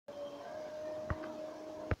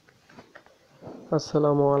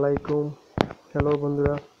আসসালামু আলাইকুম। হ্যালো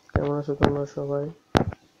বন্ধুরা, কেমন আছো তোমরা সবাই?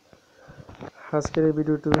 আজকের এই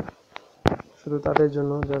ভিডিওটি শুধু তাদের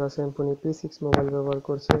জন্য যারা symphony P6 মোবাইল ব্যবহার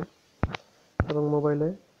করছে এবং মোবাইলে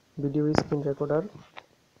ভিডিও স্ক্রিন রেকর্ডার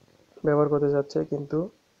ব্যবহার করতে যাচ্ছে কিন্তু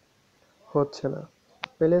হচ্ছে না।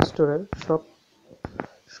 প্লে স্টোরের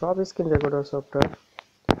সব স্ক্রিন রেকর্ডার সফটওয়্যার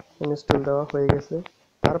ইনস্টল দেওয়া হয়ে গেছে,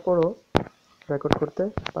 তারপরও রেকর্ড করতে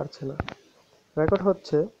পারছে না। রেকর্ড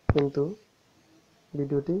হচ্ছে কিন্তু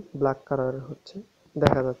ভিডিওটি ব্ল্যাক কালারের হচ্ছে,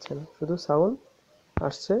 দেখা যাচ্ছে না, শুধু সাউন্ড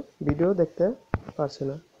আসছে, ভিডিও দেখতে পারছে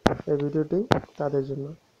না। এই ভিডিওটি তাদের জন্য।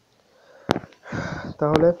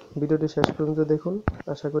 তাহলে ভিডিওটি শেষ পর্যন্ত দেখুন।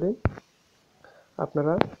 আশা করি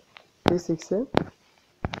আপনারা P6-এ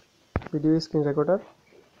ভিডিও স্ক্রিন রেকর্ডার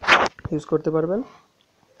ইউজ করতে পারবেন।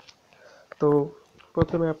 তো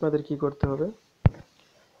প্রথমে আপনাদের কি করতে হবে,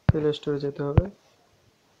 প্লে স্টোরে যেতে হবে।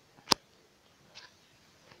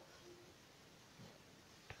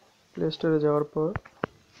 প্লে স্টোরে যাওয়ার পর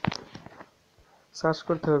সার্চ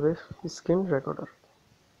করতে হবে স্ক্রিন রেকর্ডার।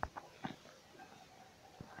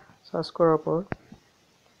 সার্চ করার পর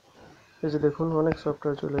এই যে দেখুন অনেক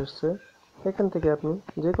সফটওয়্যার চলে এসেছে। এখান থেকে আপনি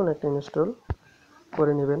যে কোনো একটা ইনস্টল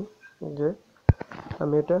করে নেবেন। যে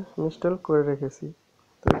আমি এটা ইনস্টল করে রেখেছি,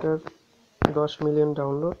 তো এটার 10 মিলিয়ন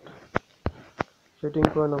ডাউনলোড, রেটিং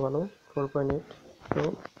পয়েন্টও ভালো 4.8। তো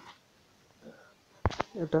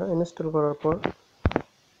এটা ইনস্টল করার পর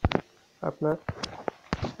আপনার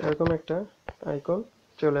এরকম একটা আইকন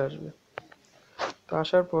চলে আসবে। তো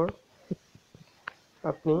আসার পর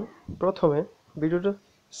আপনি প্রথমে ভিডিওটা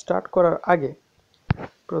স্টার্ট করার আগে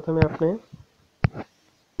প্রথমে আপনি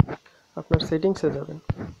আপনার সেটিংসে যাবেন।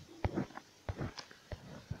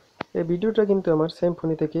 এই ভিডিওটা কিন্তু আমার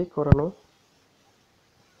symphony থেকেই করানো,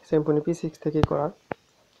 symphony P6 থেকেই করা।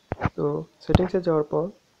 তো সেটিংসে যাওয়ার পর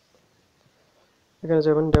এখানে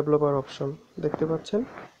যাবেন ডেভেলপার অপশন, দেখতে পাচ্ছেন।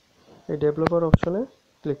 এই ডেভেলপার অপশনে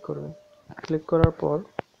ক্লিক করবেন। ক্লিক করার পর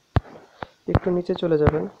একটু নিচে চলে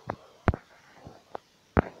যাবেন,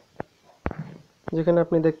 যেখানে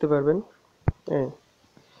আপনি দেখতে পারবেন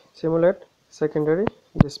সিমুলেট সেকেন্ডারি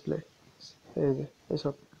ডিসপ্লে, এই যে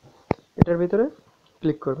এসব, এটার ভিতরে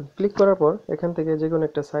ক্লিক করবেন। ক্লিক করার পর এখান থেকে যে কোনো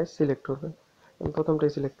একটা সাইজ সিলেক্ট করবেন। আমি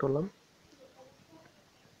প্রথমটাই সিলেক্ট করলাম।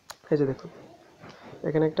 এই যে দেখুন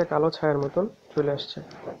এখানে একটা কালো ছায়ার মতন চলে আসছে।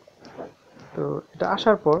 তো এটা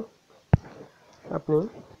আসার পর আপনি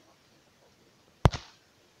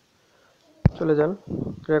চলে যান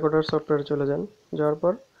রেকর্ডার সফটওয়্যারে, চলে যান। যাওয়ার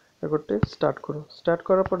পর রেকর্ডটি স্টার্ট করুন। স্টার্ট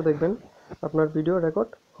করার পর দেখবেন আপনার ভিডিও রেকর্ড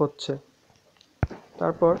হচ্ছে।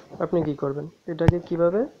 তারপর আপনি কি করবেন, এটাকে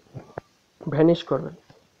কিভাবে ভ্যানিশ করবেন।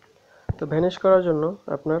 তো ভ্যানিশ করার জন্য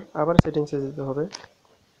আপনার আবার সেটিংসে যেতে হবে।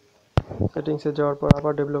 সেটিংসে যাওয়ার পর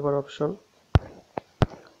আবার ডেভেলপার অপশন,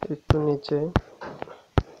 একটু নিচে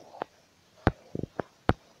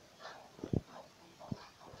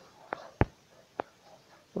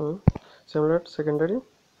সিমুলেট সেকেন্ডারি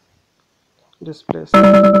ডিসপ্লে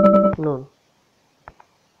নোন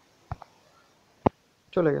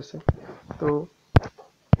চলে গেছে। তো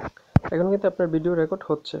এখন কিন্তু আপনার ভিডিও রেকর্ড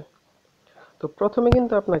হচ্ছে। তো প্রথমে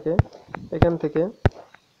কিন্তু আপনাকে এখান থেকে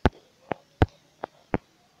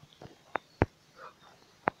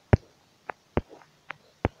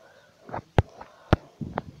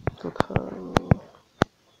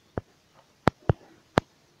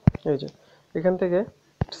এই যে এখান থেকে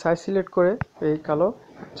সাইজ সিলেক্ট করে এই কালো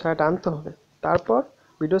ছায়াটা আনতে হবে। তারপর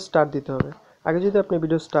ভিডিও স্টার্ট দিতে হবে। আগে যদি আপনি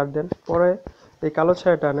ভিডিও স্টার্ট দেন, পরে এই কালো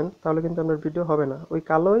ছায়াটা আনেন, তাহলে কিন্তু আপনার ভিডিও হবে না, ওই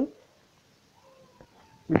কালোই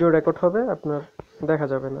ভিডিও রেকর্ড হবে, আপনার দেখা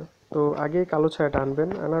যাবে না। তো আগে কালো ছায়াটা আনবেন,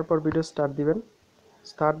 আনার পর ভিডিও স্টার্ট দিবেন।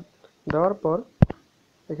 স্টার্ট দেওয়ার পর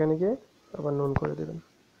এখানে গিয়ে আবার নোন করে দেবেন।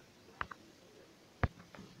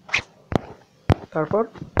 তারপর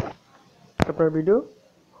আপনার ভিডিও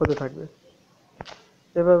হতে থাকবে।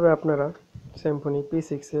 এভাবে আপনারা symphony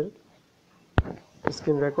P6-এর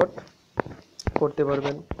স্ক্রিন রেকর্ড করতে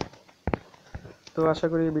পারবেন। তো আশা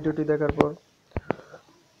করি ভিডিওটি দেখার পর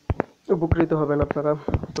উপকৃত হবেন আপনারা।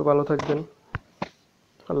 তো ভালো থাকবেন।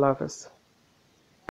 আল্লাহ হাফেজ।